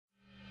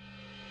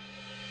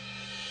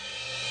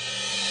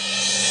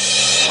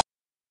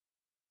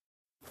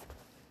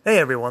Hey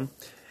everyone.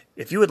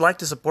 If you would like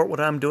to support what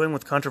I'm doing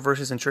with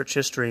Controversies in Church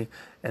History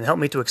and help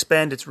me to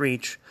expand its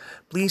reach,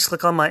 please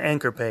click on my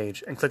Anchor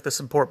page and click the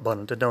support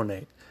button to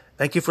donate.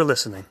 Thank you for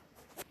listening.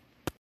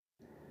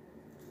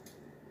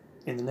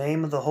 In the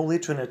name of the Holy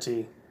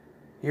Trinity,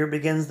 here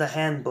begins the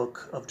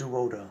Handbook of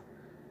Duoda,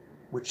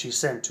 which she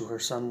sent to her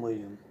son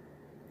William.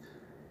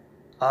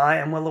 I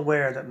am well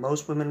aware that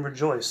most women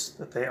rejoice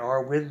that they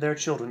are with their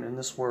children in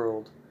this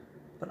world,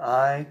 but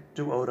I,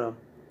 Duoda,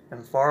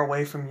 am far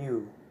away from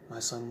you, my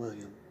son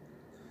William.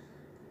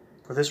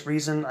 For this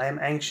reason I am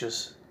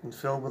anxious and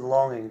filled with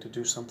longing to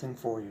do something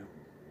for you.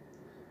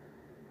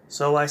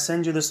 So I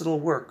send you this little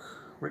work,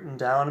 written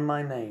down in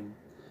my name,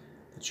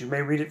 that you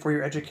may read it for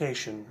your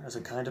education as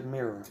a kind of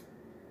mirror.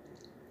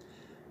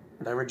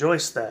 And I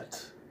rejoice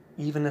that,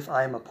 even if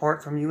I am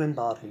apart from you in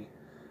body,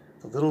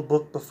 the little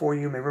book before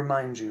you may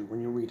remind you,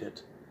 when you read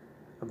it,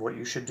 of what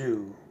you should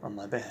do on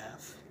my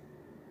behalf.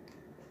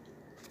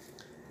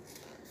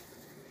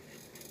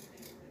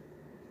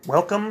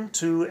 Welcome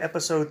to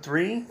episode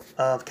 3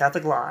 of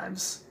Catholic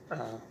Lives.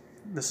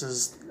 This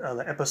is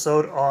the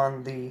episode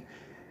on the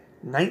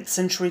 9th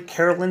century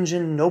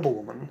Carolingian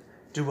noblewoman,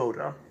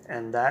 Duoda,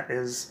 and that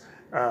is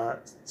a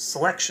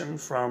selection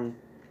from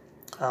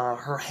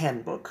her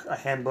handbook, a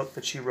handbook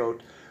that she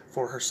wrote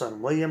for her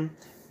son William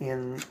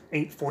in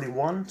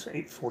 841 to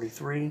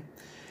 843,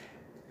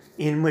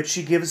 in which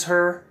she gives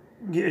her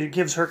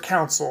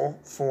counsel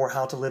for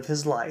how to live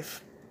his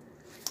life.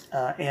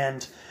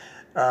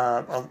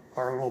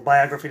 Our little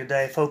biography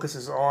today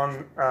focuses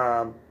on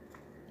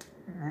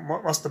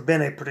what must have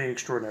been a pretty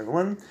extraordinary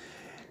woman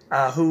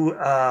who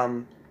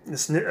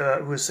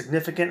is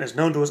significant, is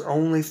known to us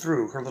only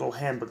through her little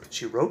handbook that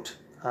she wrote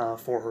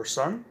for her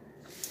son.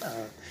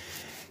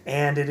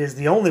 And it is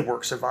the only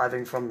work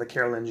surviving from the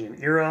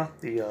Carolingian era,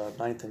 the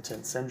 9th and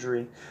 10th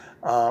century,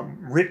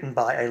 written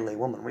by a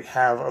laywoman. We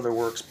have other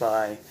works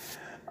by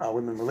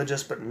women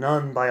religious, but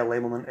none by a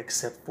laywoman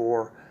except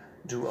for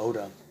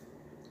Duoda.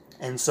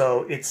 And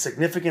so its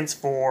significance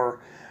for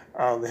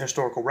the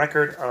historical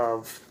record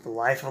of the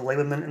life of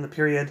laywomen in the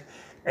period,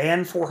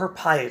 and for her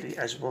piety,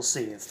 as we'll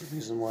see. It's the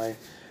reason why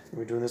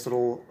we're doing this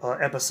little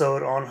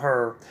episode on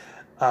her,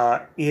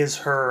 is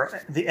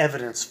the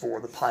evidence for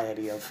the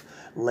piety of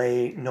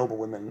lay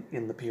noblewomen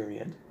in the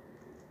period.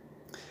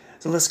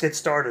 So let's get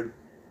started.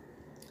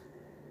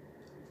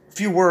 A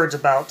few words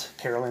about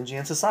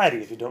Carolingian society,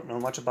 if you don't know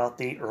much about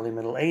the early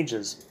Middle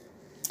Ages.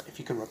 If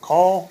you can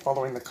recall,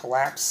 following the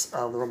collapse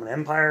of the Roman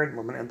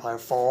Empire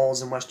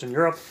falls in Western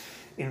Europe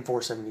in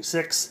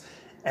 476,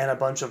 and a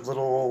bunch of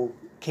little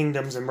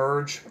kingdoms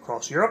emerge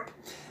across Europe.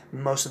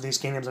 Most of these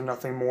kingdoms are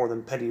nothing more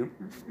than petty,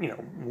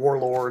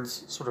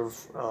 warlords, sort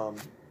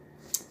of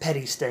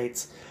petty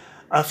states.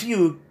 A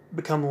few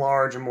become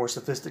large and more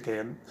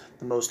sophisticated.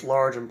 The most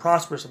large and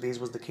prosperous of these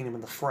was the kingdom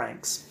of the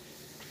Franks,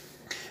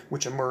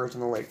 which emerged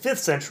in the late 5th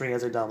century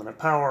as a dominant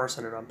power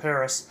centered on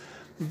Paris.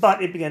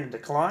 But it began to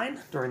decline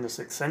during the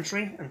 6th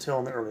century until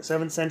in the early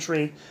 7th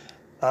century.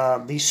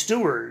 The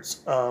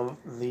stewards of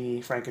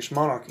the Frankish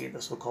monarchy,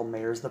 the so-called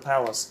mayors of the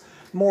palace,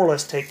 more or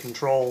less take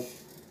control.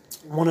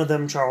 One of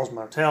them, Charles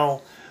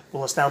Martel,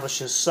 will establish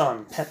his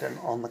son, Pepin,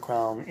 on the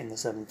crown in the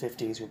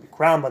 750s. He'll be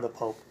crowned by the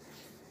Pope.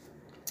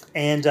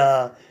 And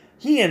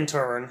he, in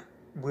turn,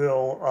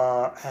 will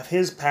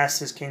pass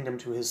his kingdom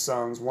to his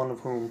sons, one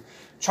of whom,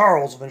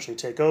 Charles, will eventually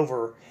take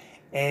over.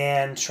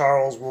 And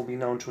Charles will be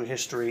known to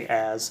history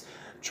as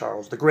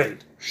Charles the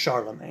Great,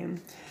 Charlemagne.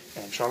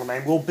 And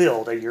Charlemagne will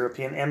build a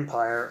European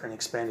empire and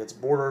expand its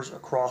borders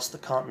across the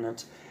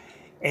continent.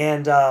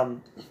 And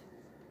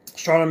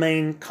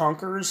Charlemagne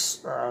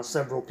conquers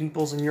several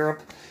peoples in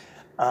Europe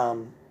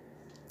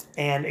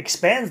and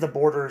expands the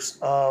borders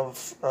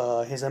of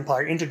his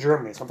empire into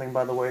Germany, something,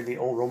 by the way, the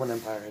old Roman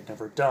Empire had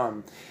never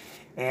done.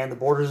 And the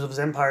borders of his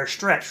empire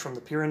stretch from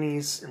the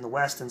Pyrenees in the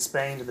west and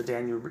Spain to the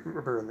Danube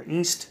River in the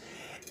east.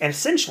 And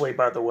essentially,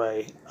 by the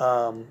way,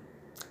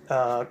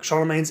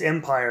 Charlemagne's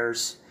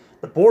empires,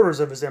 the borders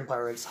of his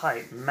empire at its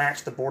height,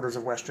 match the borders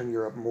of Western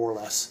Europe more or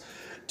less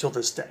till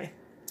this day.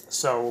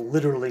 So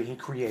literally, he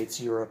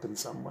creates Europe in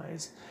some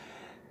ways.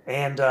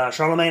 And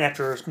Charlemagne,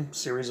 after a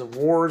series of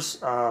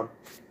wars,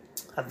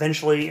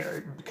 eventually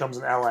becomes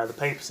an ally of the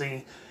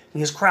papacy.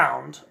 He is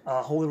crowned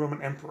Holy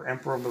Roman Emperor,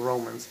 Emperor of the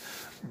Romans,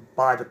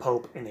 by the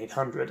Pope in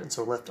 800, and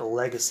so left a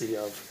legacy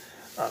of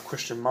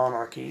Christian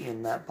monarchy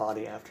in that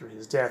body after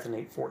his death in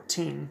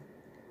 814.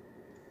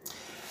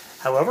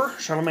 However,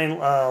 Charlemagne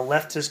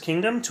left his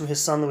kingdom to his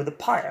son Louis the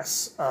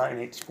Pious in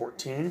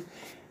 814,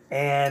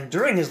 and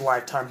during his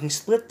lifetime he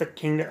split the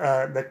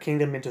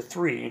kingdom into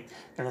 3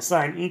 and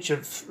assigned each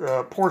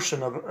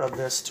portion of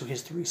this to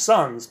his 3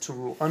 sons to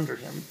rule under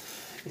him.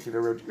 If you've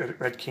ever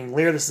read King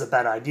Lear, this is a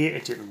bad idea.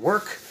 It didn't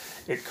work.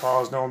 It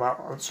caused no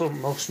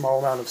small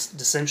amount of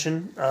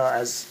dissension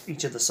as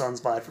each of the sons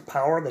vied for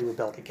power. They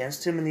rebelled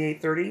against him in the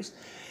 830s.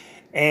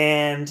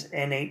 And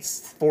in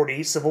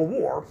 840, civil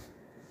war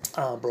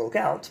broke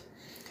out.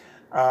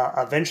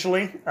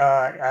 Eventually,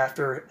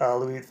 after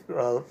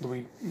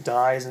Louis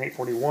dies in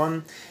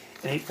 841,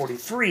 In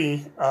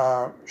 843,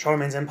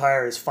 Charlemagne's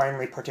empire is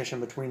finally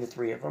partitioned between the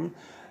three of them.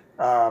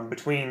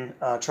 Between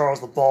Charles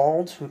the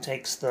Bald, who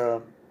takes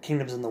the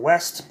kingdoms in the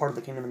west, part of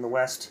the kingdom in the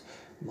west,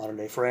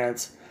 modern-day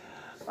France,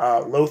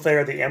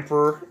 Lothair, the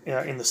emperor,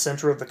 in the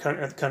center of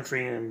the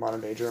country in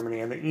modern-day Germany,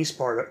 and the east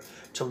part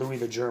to Louis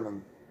the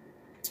German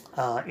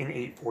in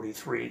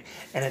 843.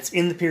 And it's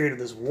in the period of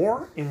this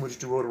war in which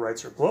Duoda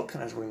writes her book,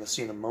 and as we're going to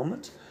see in a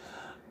moment,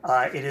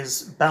 it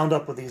is bound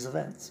up with these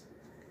events.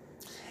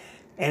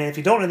 And if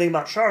you don't know anything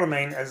about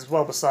Charlemagne, as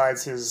well,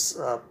 besides his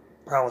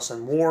prowess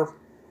in war,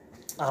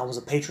 was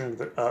a patron of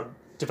the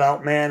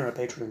devout man and a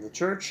patron of the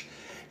church.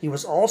 He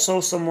was also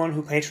someone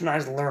who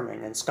patronized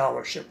learning and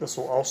scholarship. This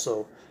will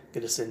also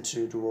get us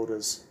into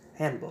Duoda's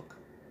handbook.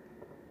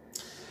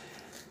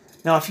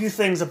 Now, a few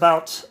things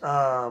about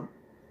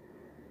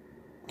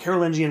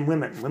Carolingian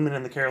women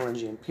in the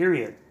Carolingian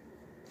period.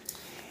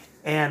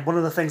 And one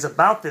of the things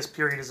about this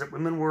period is that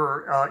women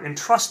were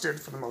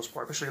entrusted, for the most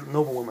part, especially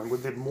noblewomen,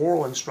 with the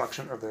moral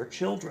instruction of their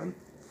children.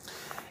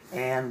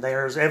 And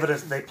there's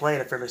evidence that they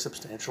played a fairly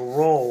substantial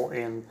role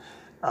in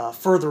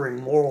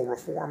furthering moral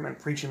reform and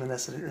preaching the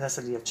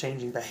necessity of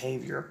changing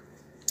behavior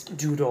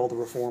due to all the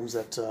reforms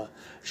that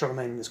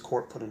Charlemagne and his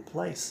court put in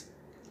place.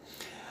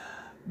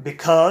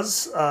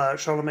 Because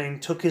Charlemagne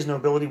took his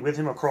nobility with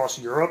him across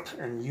Europe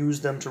and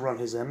used them to run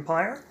his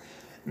empire,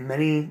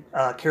 many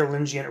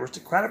Carolingian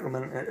aristocratic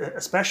women,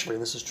 especially,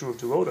 and this is true of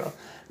Duoda,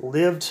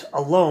 lived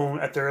alone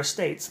at their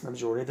estates the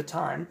majority of the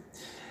time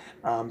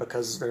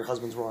because their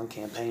husbands were on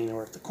campaign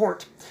or at the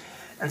court.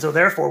 And so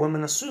therefore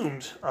women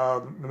assumed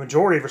the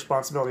majority of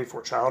responsibility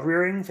for child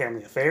rearing,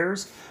 family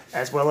affairs,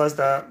 as well as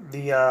the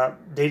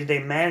day-to-day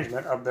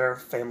management of their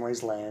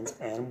family's lands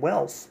and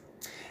wealth.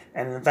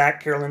 And in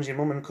fact, Carolingian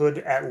women could,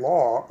 at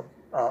law,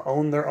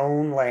 own their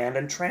own land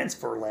and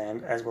transfer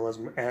land, as well as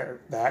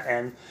that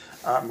and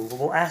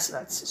movable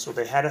assets. So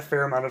they had a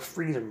fair amount of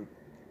freedom,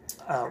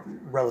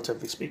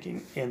 relatively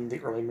speaking, in the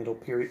early medieval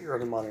period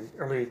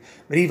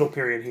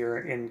here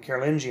in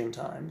Carolingian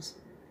times.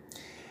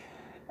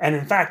 And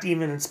in fact,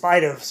 even in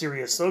spite of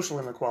serious social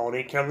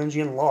inequality,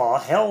 Carolingian law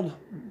held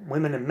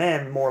women and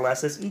men more or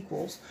less as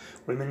equals.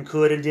 Women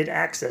could and did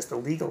access the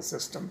legal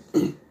system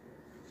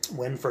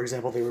when, for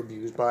example, they were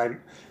abused by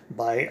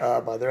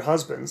their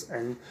husbands.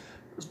 And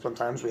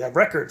sometimes we have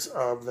records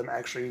of them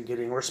actually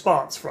getting a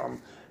response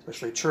from,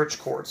 especially church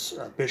courts,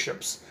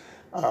 bishops.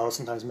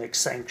 Sometimes make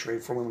sanctuary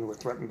for women who were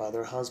threatened by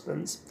their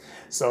husbands.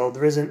 So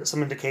there is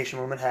some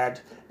indication women had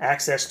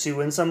access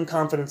to and some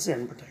confidence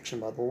in protection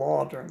by the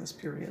law during this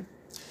period.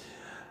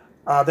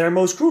 Their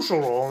most crucial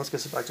role, and this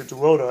gets back to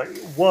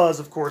Duoda, was,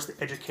 of course, the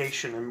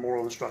education and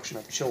moral instruction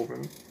of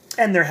children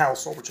and their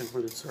household, which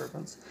included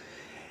servants.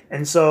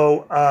 And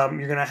so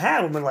you're going to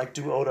have women like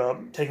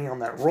Duoda taking on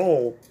that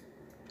role,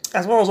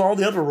 as well as all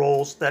the other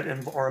roles that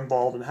are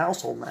involved in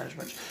household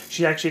management.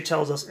 She actually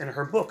tells us in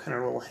her book, in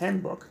her little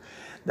handbook,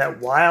 that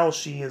while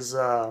she is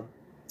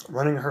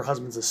running her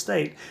husband's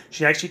estate,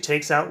 she actually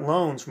takes out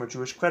loans from a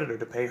Jewish creditor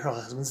to pay her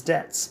husband's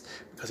debts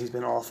because he's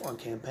been off on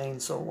campaign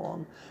so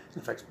long.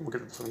 In fact, we'll get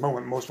to this in a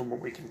moment. Most of what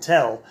we can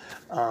tell,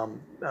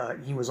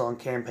 he was on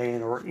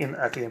campaign or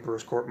at the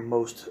emperor's court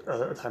most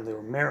of the time they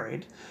were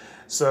married.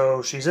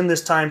 So she's in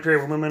this time period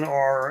where women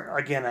are,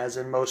 again, as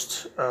in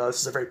most, this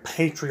is a very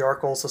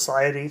patriarchal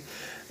society.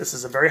 This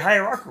is a very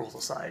hierarchical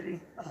society.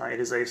 It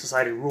is a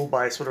society ruled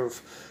by sort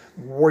of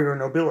warrior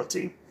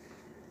nobility.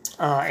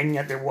 And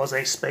yet there was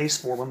a space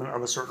for women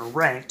of a certain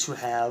rank to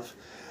have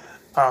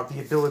the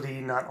ability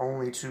not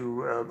only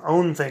to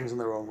own things in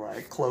their own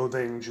right,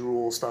 clothing,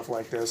 jewels, stuff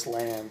like this,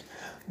 land,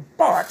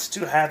 but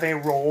to have a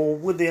role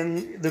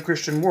within the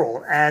Christian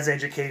world as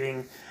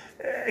educating,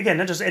 again,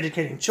 not just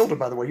educating children,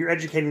 by the way, you're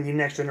educating the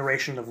next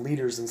generation of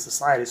leaders in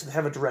society, so they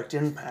have a direct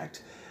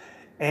impact.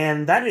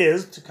 And that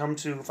is, to come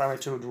to, finally,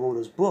 to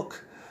Duoda's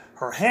book,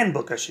 her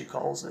handbook, as she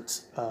calls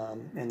it,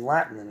 in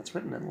Latin, and it's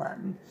written in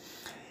Latin,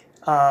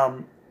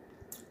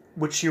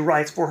 which she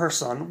writes for her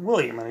son,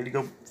 William. I need to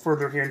go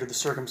further here into the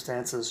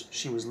circumstances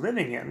she was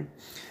living in.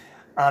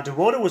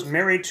 Duoda was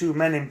married to a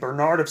man named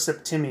Bernard of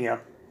Septimania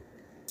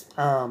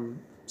in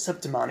the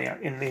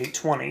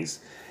 820s.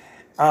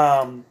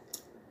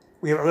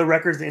 We have other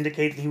records that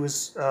indicate that he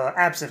was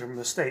absent from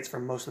the States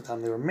for most of the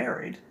time they were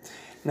married.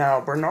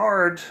 Now,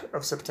 Bernard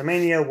of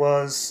Septimania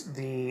was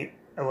an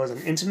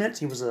intimate.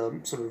 He was a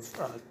sort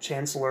of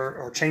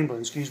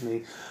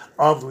chamberlain,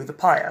 of Louis the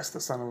Pious,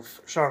 the son of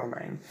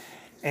Charlemagne.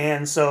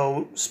 And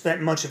so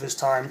spent much of his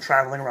time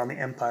traveling around the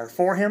empire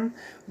for him.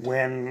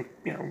 When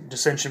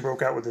dissension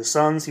broke out with his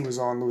sons, he was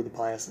on Louis the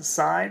Pious's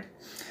side.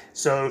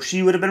 So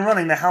she would have been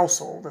running the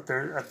household at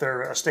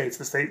their estates.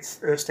 The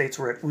estates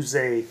were at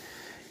Uzès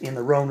in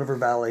the Rhone River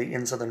Valley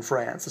in southern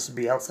France. This would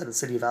be outside the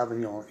city of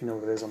Avignon, if you know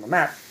where it is on the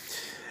map.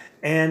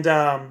 And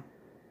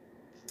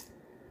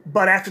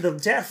but after the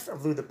death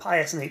of Louis the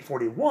Pious in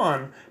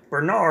 841,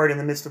 Bernard, in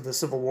the midst of the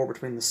civil war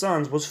between the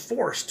sons, was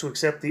forced to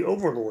accept the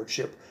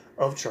overlordship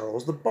of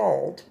Charles the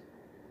Bald.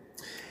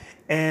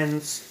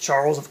 And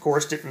Charles, of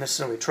course, didn't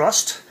necessarily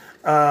trust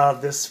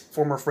this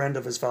former friend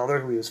of his father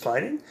who he was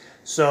fighting.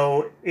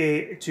 So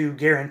to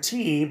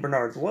guarantee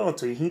Bernard's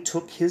loyalty, he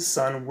took his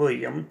son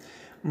William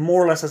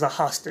more or less as a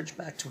hostage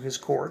back to his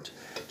court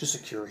to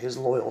secure his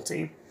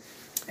loyalty.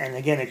 And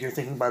again, if you're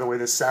thinking, by the way,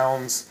 this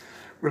sounds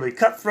really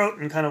cutthroat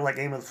and kind of like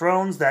Game of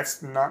Thrones,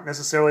 that's not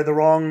necessarily the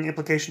wrong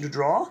implication to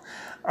draw.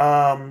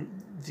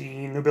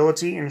 The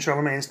nobility in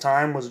Charlemagne's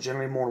time was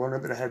generally more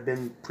learned than it had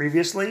been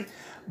previously,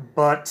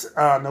 but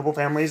noble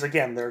families,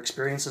 again, their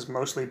experience is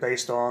mostly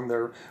based on,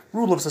 their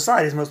rule of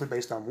society is mostly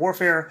based on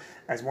warfare.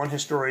 As one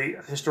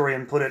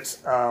historian put it,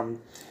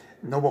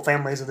 noble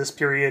families of this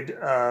period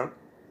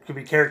could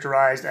be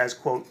characterized as,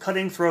 quote,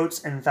 cutting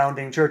throats and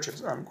founding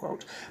churches,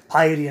 unquote.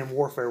 Piety and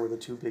warfare were the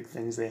two big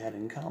things they had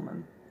in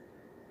common.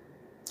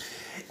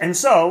 And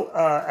so,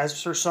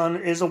 as her son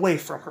is away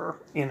from her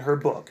in her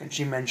book, and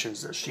she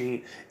mentions this,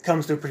 she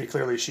comes through pretty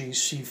clearly, she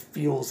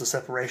feels the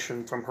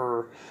separation from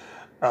her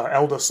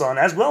eldest son,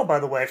 as well, by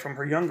the way, from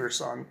her younger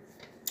son,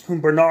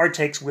 whom Bernard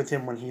takes with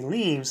him when he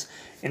leaves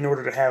in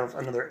order to have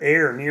another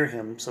heir near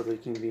him so that he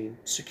can be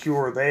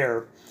secure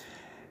there.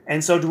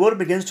 And so Duoda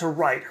begins to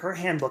write her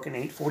handbook in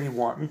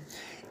 841.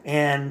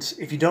 And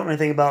if you don't know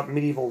anything about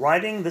medieval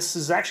writing, this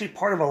is actually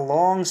part of a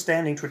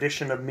long-standing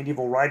tradition of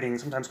medieval writing,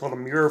 sometimes called a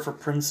mirror for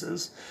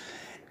princes.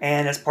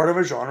 And it's part of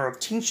a genre of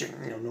teaching,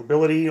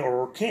 nobility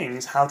or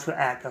kings, how to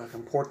act, how to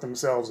comport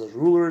themselves as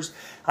rulers,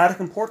 how to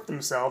comport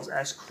themselves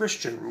as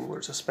Christian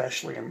rulers,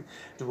 especially. And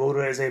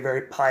Duoda is a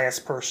very pious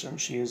person.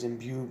 She is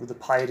imbued with the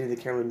piety of the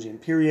Carolingian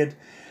period.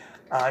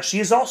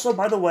 She is also,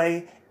 by the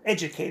way,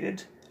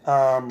 educated,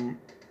 according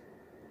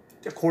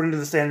to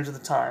the standards of the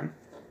time.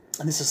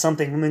 And this is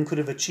something women could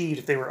have achieved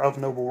if they were of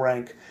noble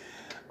rank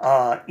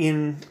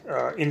in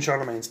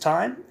Charlemagne's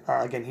time.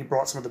 Again, he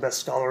brought some of the best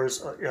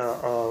scholars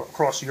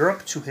across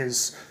Europe to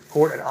his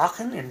court at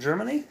Aachen in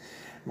Germany,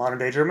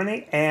 modern-day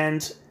Germany,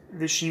 and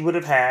she would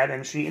have had,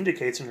 and she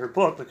indicates in her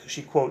book, because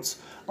she quotes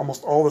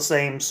almost all the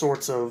same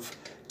sorts of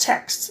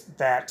texts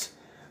that,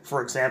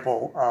 for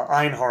example,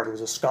 Einhard, who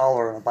was a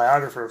scholar and a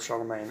biographer of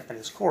Charlemagne at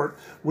his court,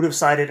 would have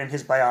cited in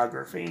his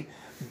biography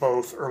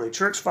both early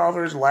church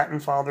fathers, Latin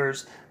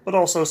fathers, but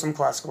also some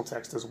classical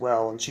text as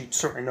well. And she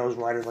certainly knows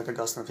writers like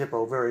Augustine of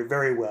Hippo very,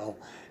 very well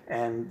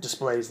and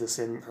displays this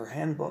in her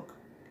handbook.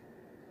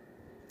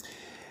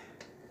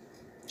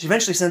 She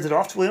eventually sends it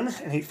off to him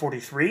in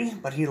 843,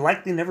 but he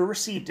likely never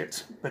received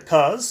it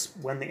because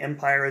when the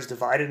empire is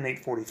divided in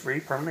 843,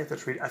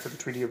 permanently after the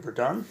Treaty of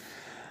Verdun,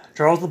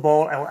 Charles the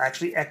Bald will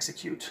actually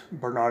execute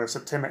Bernard of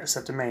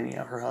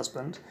Septimania, her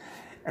husband.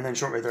 And then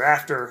shortly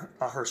thereafter,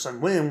 her son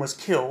William was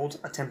killed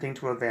attempting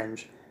to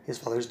avenge his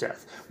father's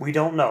death. We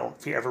don't know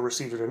if he ever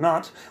received it or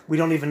not. We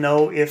don't even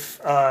know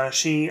if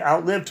she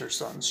outlived her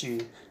sons.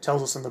 She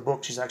tells us in the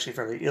book she's actually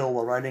fairly ill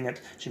while writing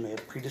it. She may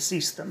have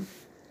predeceased them.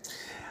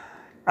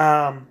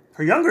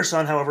 Her younger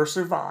son, however,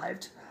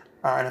 survived.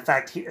 And in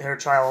fact, her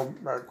child,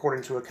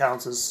 according to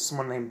accounts, is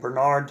someone named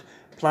Bernard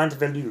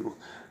Plantevelu,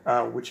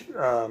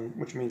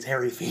 which means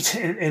hairy feet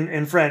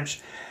in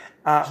French,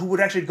 who would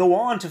actually go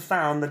on to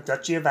found the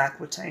Duchy of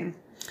Aquitaine,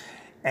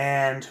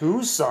 and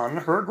whose son,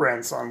 her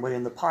grandson,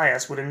 William the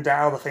Pious, would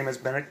endow the famous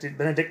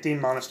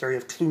Benedictine monastery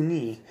of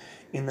Cluny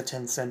in the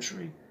 10th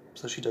century.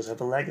 So she does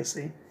have a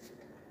legacy.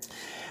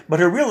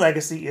 But her real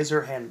legacy is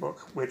her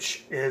handbook,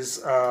 which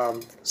is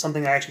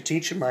something I actually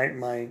teach in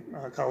my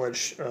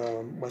college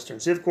Western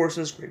Civ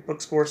courses, Great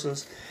Books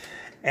courses.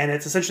 And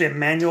it's essentially a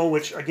manual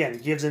which, again,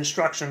 gives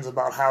instructions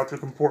about how to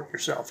comport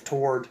yourself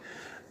toward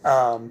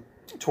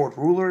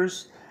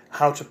rulers,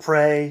 how to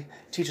pray,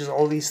 teaches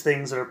all these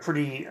things that are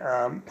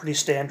pretty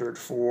standard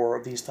for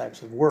these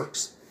types of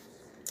works.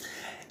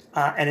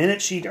 And in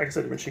it, she, like I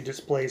said, when she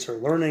displays her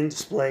learning,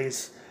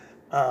 displays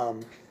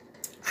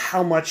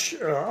how much,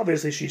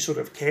 obviously, she sort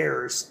of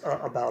cares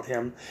about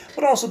him,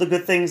 but also the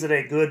good things that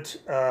a good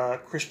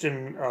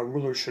Christian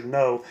ruler should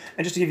know.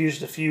 And just to give you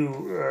just a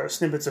few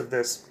snippets of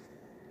this,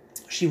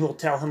 she will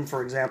tell him,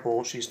 for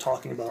example, she's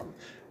talking about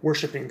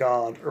worshiping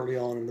God early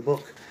on in the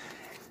book.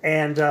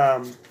 And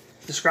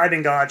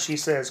describing God, she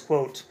says,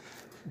 quote,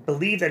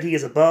 "Believe that he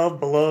is above,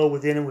 below,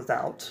 within, and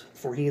without,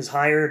 for he is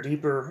higher,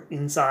 deeper,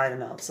 inside,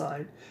 and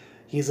outside.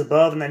 He is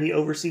above, and that he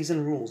oversees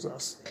and rules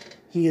us.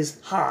 He is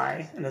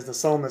high, and as the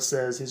psalmist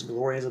says, his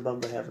glory is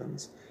above the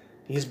heavens.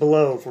 He is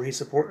below, for he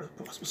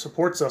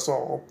supports us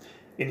all.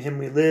 In him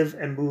we live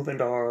and move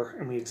and are,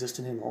 and we exist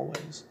in him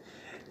always.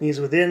 He is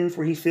within,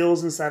 for he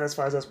fills and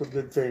satisfies us with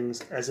good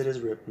things, as it is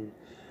written,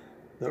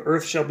 the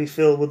earth shall be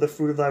filled with the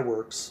fruit of thy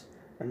works,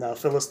 and thou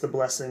fillest with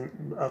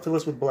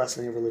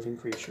blessing every living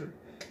creature.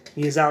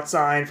 He is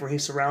outside, for he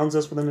surrounds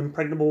us with an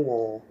impregnable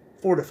wall,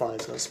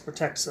 fortifies us,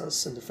 protects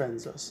us, and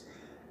defends us.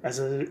 As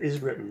it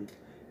is written,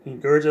 he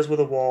girds us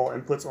with a wall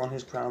and puts on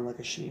his crown like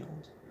a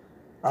shield.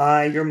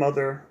 I, your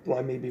mother, though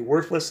I may be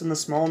worthless in the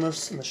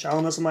smallness and the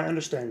shallowness of my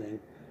understanding,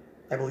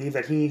 I believe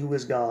that he who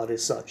is God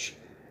is such,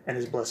 and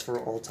is blessed for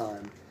all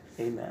time.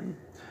 Amen."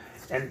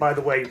 And by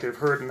the way, you could have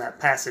heard in that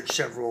passage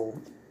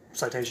several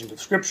citations of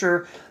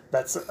Scripture.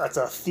 That's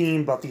a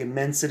theme about the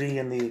immensity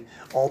and the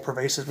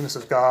all-pervasiveness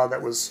of God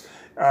that was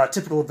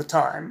typical of the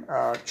time.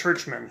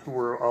 Churchmen who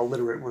were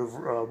literate would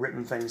have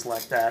written things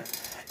like that.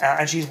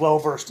 And she's well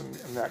versed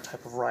in that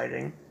type of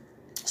writing.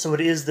 So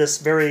it is this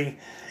very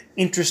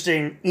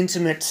interesting,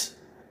 intimate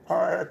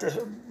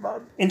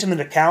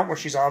account where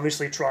she's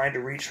obviously trying to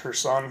reach her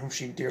son, whom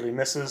she dearly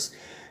misses,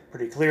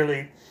 pretty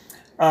clearly.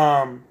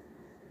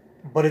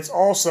 But it's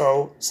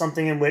also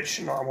something in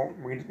which, I won't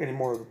read any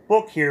more of the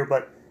book here,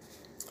 but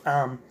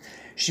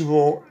she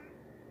will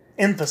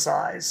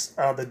emphasize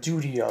the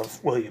duty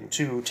of William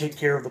to take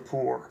care of the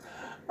poor,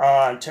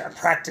 to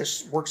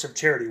practice works of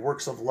charity,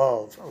 works of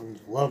love.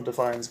 Love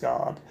defines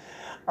God.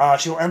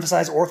 She will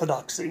emphasize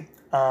orthodoxy.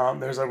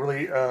 There's a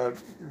really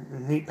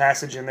neat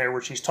passage in there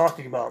where she's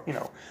talking about,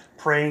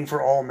 praying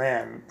for all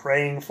men,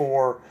 praying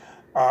for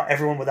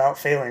everyone without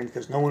failing,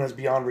 because no one is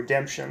beyond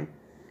redemption.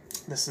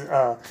 This is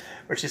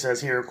where she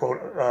says here, quote,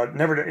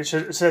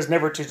 it says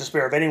never to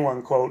despair of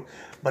anyone, quote,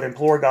 but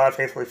implore God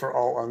faithfully for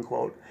all,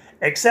 unquote.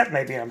 Except,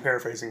 maybe I'm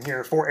paraphrasing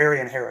here, for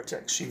Arian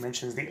heretics. She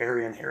mentions the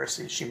Arian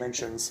heresy. She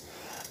mentions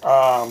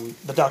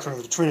the doctrine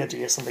of the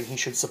Trinity as something he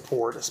should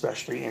support,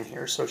 especially in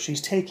here. So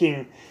she's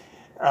taking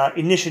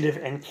initiative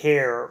and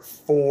care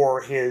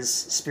for his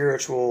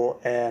spiritual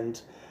and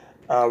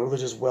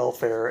religious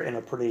welfare in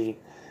a pretty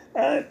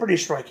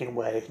striking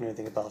way, if you know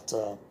anything about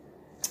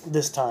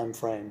this time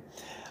frame.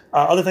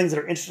 Other things that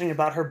are interesting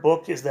about her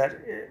book is that,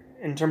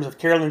 in terms of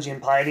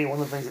Carolingian piety, one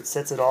of the things that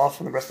sets it off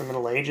from the rest of the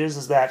Middle Ages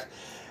is that,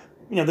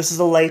 this is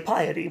a lay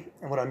piety.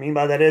 And what I mean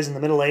by that is, in the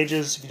Middle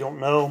Ages, if you don't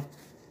know,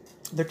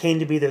 there came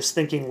to be this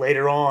thinking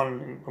later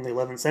on, from the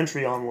 11th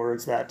century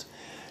onwards, that,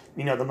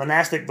 the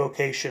monastic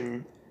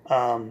vocation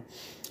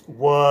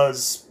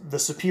was the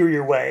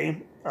superior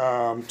way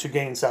to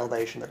gain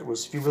salvation. That it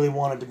was, if you really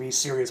wanted to be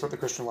serious about the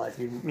Christian life,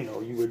 you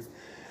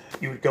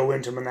would go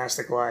into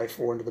monastic life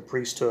or into the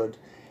priesthood.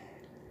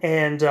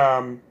 And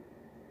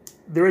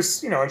there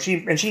is,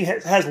 and she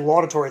has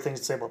laudatory things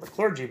to say about the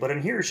clergy, but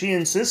in here she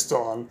insists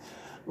on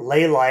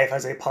lay life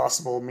as a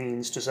possible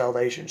means to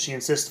salvation. She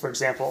insists, for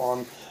example,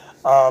 on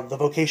the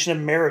vocation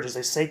of marriage as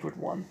a sacred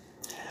one,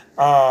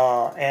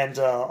 and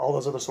all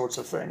those other sorts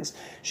of things.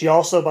 She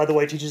also, by the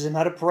way, teaches him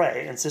how to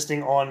pray,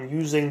 insisting on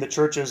using the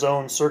church's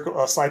own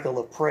cycle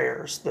of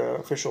prayers, the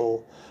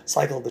official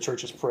cycle of the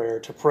church's prayer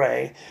to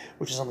pray,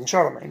 which is something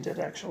Charlemagne did,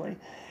 actually.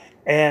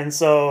 And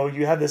so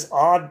you have this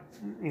odd,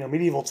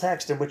 medieval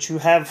text in which you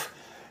have,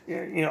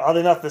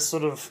 oddly enough, this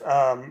sort of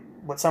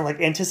what sound like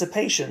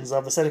anticipations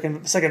of the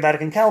Second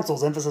Vatican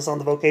Council's emphasis on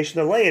the vocation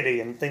of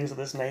laity and things of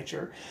this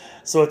nature.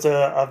 So it's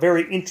a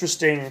very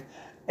interesting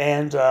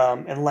and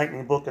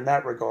enlightening book in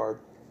that regard.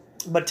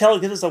 But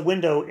gives us a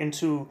window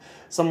into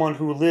someone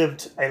who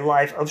lived a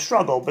life of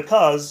struggle,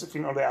 because, if you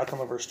know the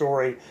outcome of her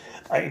story,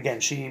 again,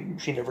 she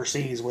never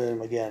sees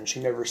William again. She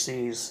never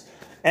sees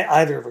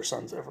either of her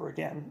sons ever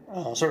again.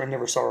 Certainly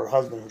never saw her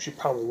husband, who she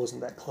probably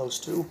wasn't that close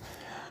to.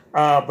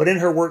 But in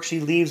her work,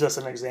 she leaves us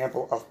an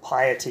example of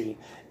piety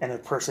and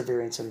of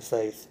perseverance in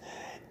faith.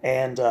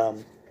 And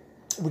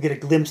we get a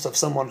glimpse of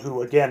someone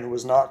who, again,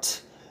 was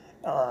not,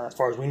 as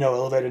far as we know,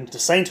 elevated into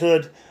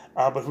sainthood,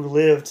 but who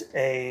lived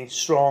a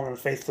strong and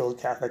faith-filled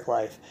Catholic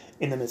life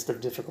in the midst of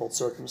difficult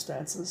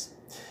circumstances.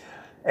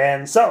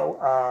 And so,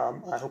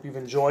 I hope you've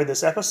enjoyed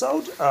this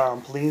episode.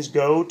 Please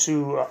go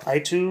to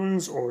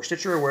iTunes or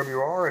Stitcher or wherever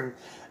you are, and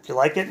if you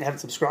like it and haven't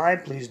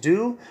subscribed, please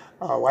do.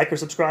 Like or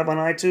subscribe on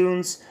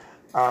iTunes.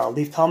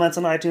 Leave comments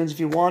on iTunes if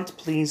you want.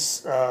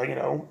 Please,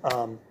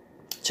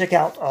 check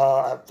out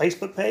a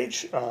Facebook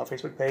page.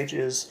 Facebook page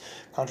is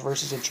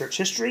Controversies in Church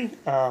History. You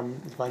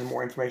can find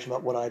more information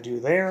about what I do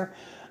there.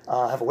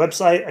 I have a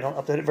website. I don't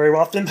update it very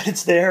often, but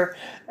it's there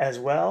as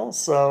well.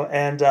 So,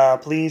 and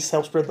please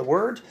help spread the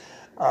word.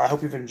 I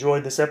hope you've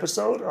enjoyed this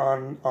episode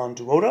on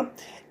Duota,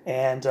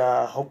 and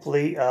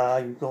hopefully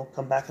you will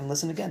come back and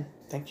listen again.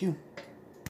 Thank you.